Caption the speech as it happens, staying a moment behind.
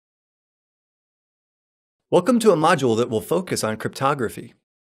Welcome to a module that will focus on cryptography.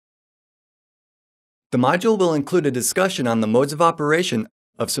 The module will include a discussion on the modes of operation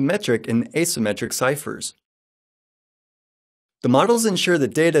of symmetric and asymmetric ciphers. The models ensure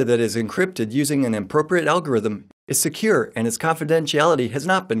that data that is encrypted using an appropriate algorithm is secure and its confidentiality has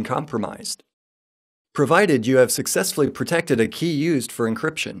not been compromised, provided you have successfully protected a key used for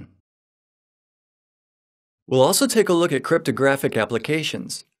encryption. We'll also take a look at cryptographic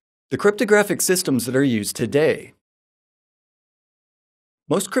applications, the cryptographic systems that are used today.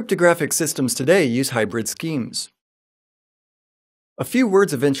 Most cryptographic systems today use hybrid schemes. A few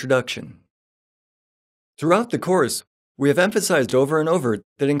words of introduction. Throughout the course, we have emphasized over and over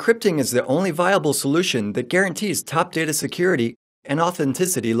that encrypting is the only viable solution that guarantees top data security and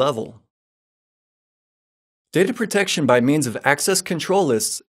authenticity level. Data protection by means of access control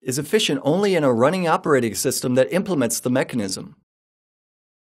lists is efficient only in a running operating system that implements the mechanism.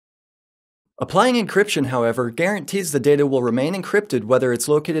 Applying encryption, however, guarantees the data will remain encrypted whether it's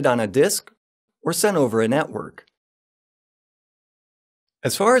located on a disk or sent over a network.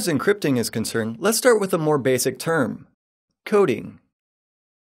 As far as encrypting is concerned, let's start with a more basic term: coding.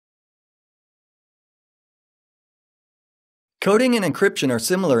 Coding and encryption are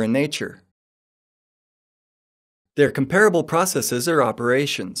similar in nature. They're comparable processes or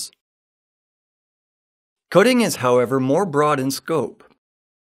operations. Coding is, however, more broad in scope.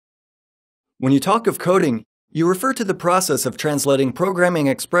 When you talk of coding, you refer to the process of translating programming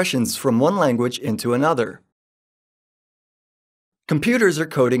expressions from one language into another. Computers are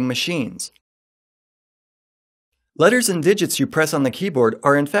coding machines. Letters and digits you press on the keyboard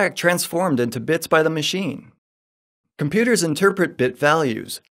are in fact transformed into bits by the machine. Computers interpret bit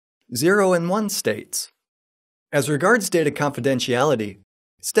values, 0 and 1 states. As regards data confidentiality,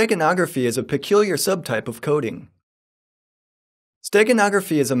 steganography is a peculiar subtype of coding.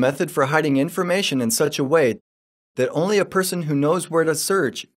 Steganography is a method for hiding information in such a way that only a person who knows where to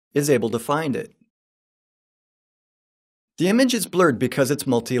search is able to find it. The image is blurred because it's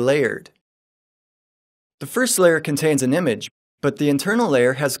multi-layered. The first layer contains an image, but the internal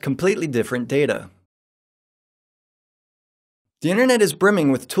layer has completely different data. The internet is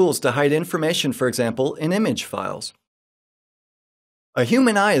brimming with tools to hide information, for example, in image files. A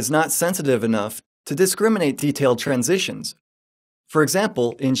human eye is not sensitive enough to discriminate detailed transitions, for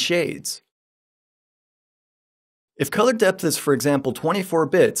example, in shades. If color depth is, for example, 24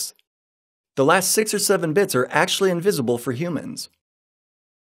 bits, the last 6 or 7 bits are actually invisible for humans.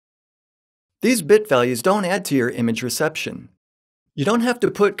 These bit values don't add to your image reception. You don't have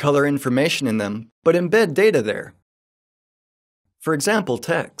to put color information in them, but embed data there. For example,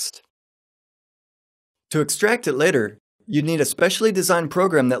 text. To extract it later, you'd need a specially designed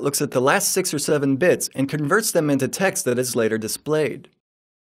program that looks at the last 6 or 7 bits and converts them into text that is later displayed.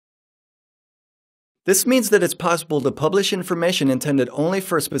 This means that it's possible to publish information intended only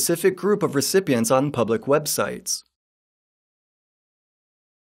for a specific group of recipients on public websites.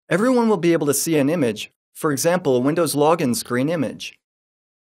 Everyone will be able to see an image, for example, a Windows login screen image.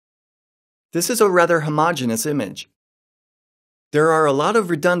 This is a rather homogeneous image. There are a lot of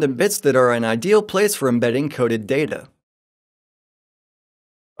redundant bits that are an ideal place for embedding coded data.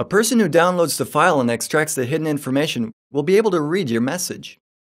 A person who downloads the file and extracts the hidden information will be able to read your message.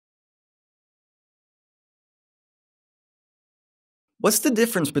 What's the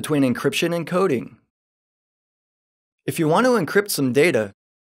difference between encryption and coding? If you want to encrypt some data,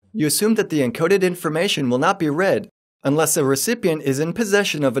 you assume that the encoded information will not be read unless the recipient is in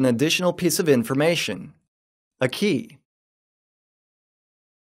possession of an additional piece of information, a key.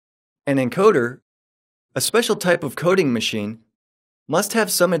 An encoder, a special type of coding machine, must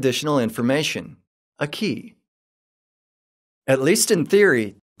have some additional information, a key. At least in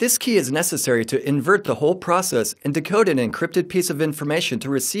theory, this key is necessary to invert the whole process and decode an encrypted piece of information to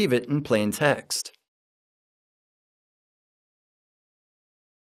receive it in plain text.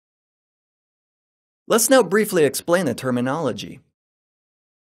 Let's now briefly explain the terminology.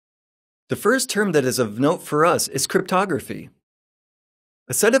 The first term that is of note for us is cryptography,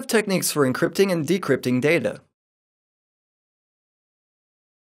 a set of techniques for encrypting and decrypting data.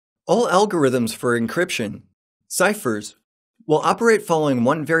 All algorithms for encryption, ciphers, will operate following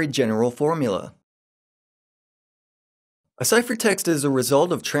one very general formula. A ciphertext is a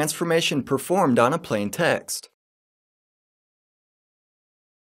result of transformation performed on a plain text.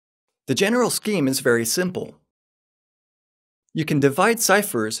 The general scheme is very simple. You can divide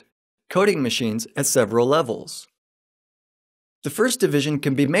ciphers, coding machines, at several levels. The first division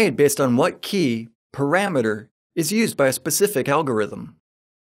can be made based on what key, parameter, is used by a specific algorithm.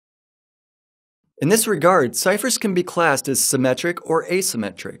 In this regard, ciphers can be classed as symmetric or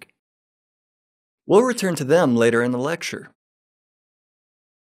asymmetric. We'll return to them later in the lecture.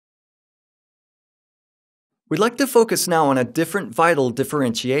 We'd like to focus now on a different vital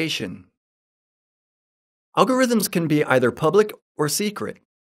differentiation. Algorithms can be either public or secret.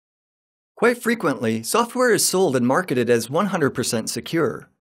 Quite frequently, software is sold and marketed as 100% secure.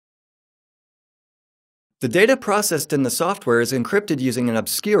 The data processed in the software is encrypted using an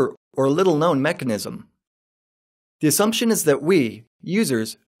obscure or little-known mechanism. The assumption is that we,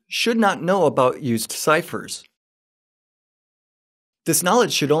 users, should not know about used ciphers. This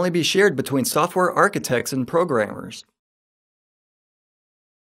knowledge should only be shared between software architects and programmers.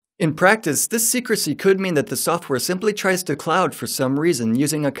 In practice, this secrecy could mean that the software simply tries to cloud for some reason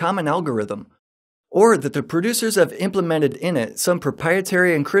using a common algorithm, or that the producers have implemented in it some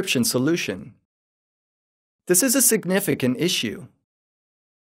proprietary encryption solution. This is a significant issue.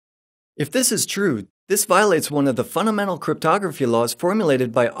 If this is true, this violates one of the fundamental cryptography laws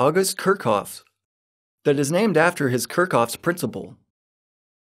formulated by August Kirchhoff, that is named after his Kirchhoff's principle.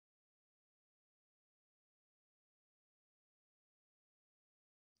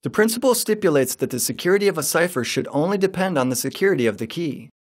 The principle stipulates that the security of a cipher should only depend on the security of the key.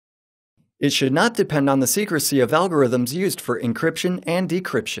 It should not depend on the secrecy of algorithms used for encryption and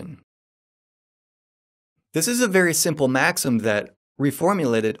decryption. This is a very simple maxim that,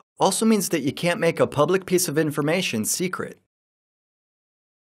 reformulated, also means that you can't make a public piece of information secret.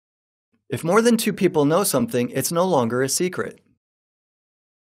 If more than two people know something, it's no longer a secret.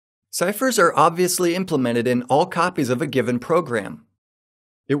 Ciphers are obviously implemented in all copies of a given program.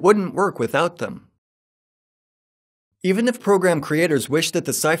 It wouldn't work without them. Even if program creators wish that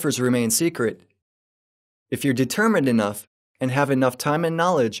the ciphers remain secret, if you're determined enough and have enough time and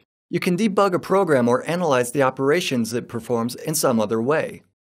knowledge, you can debug a program or analyze the operations it performs in some other way,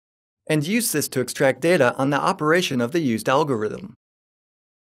 and use this to extract data on the operation of the used algorithm.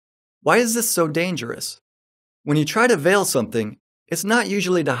 Why is this so dangerous? When you try to veil something, it's not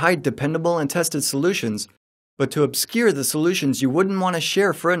usually to hide dependable and tested solutions, but to obscure the solutions you wouldn't want to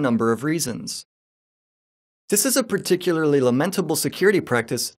share for a number of reasons. This is a particularly lamentable security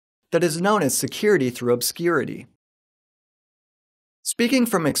practice that is known as security through obscurity. Speaking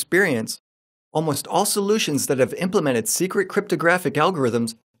from experience, almost all solutions that have implemented secret cryptographic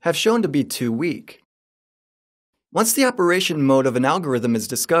algorithms have shown to be too weak. Once the operation mode of an algorithm is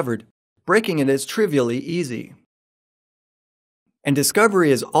discovered, breaking it is trivially easy. And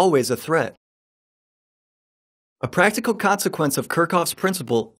discovery is always a threat. A practical consequence of Kirchhoff's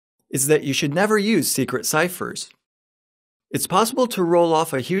principle is that you should never use secret ciphers. It's possible to roll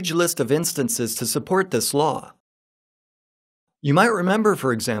off a huge list of instances to support this law. You might remember,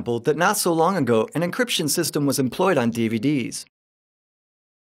 for example, that not so long ago an encryption system was employed on DVDs.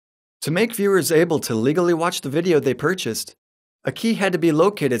 To make viewers able to legally watch the video they purchased, a key had to be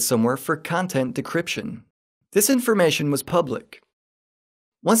located somewhere for content decryption. This information was public.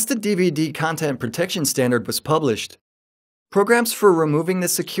 Once the DVD content protection standard was published, programs for removing the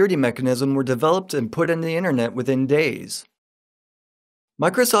security mechanism were developed and put on the internet within days.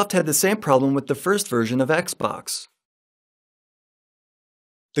 Microsoft had the same problem with the first version of Xbox.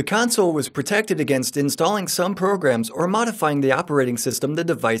 The console was protected against installing some programs or modifying the operating system the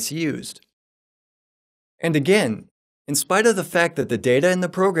device used. And again, in spite of the fact that the data in the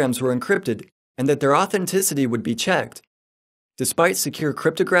programs were encrypted and that their authenticity would be checked, despite secure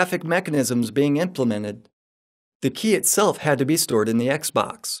cryptographic mechanisms being implemented, the key itself had to be stored in the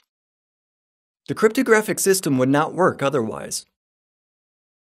Xbox. The cryptographic system would not work otherwise.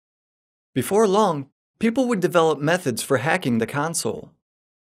 Before long, people would develop methods for hacking the console.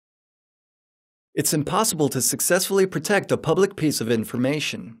 It's impossible to successfully protect a public piece of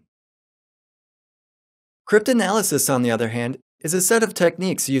information. Cryptanalysis, on the other hand, is a set of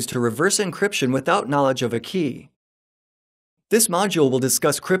techniques used to reverse encryption without knowledge of a key. This module will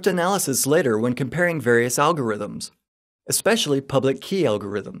discuss cryptanalysis later when comparing various algorithms, especially public key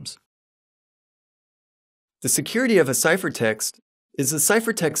algorithms. The security of a ciphertext is the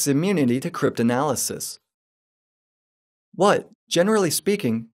ciphertext's immunity to cryptanalysis. What, generally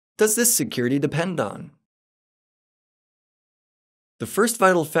speaking, does this security depend on? The first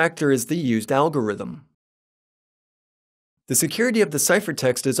vital factor is the used algorithm. The security of the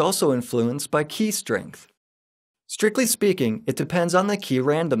ciphertext is also influenced by key strength. Strictly speaking, it depends on the key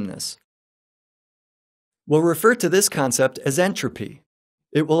randomness. We'll refer to this concept as entropy.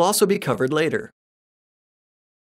 It will also be covered later.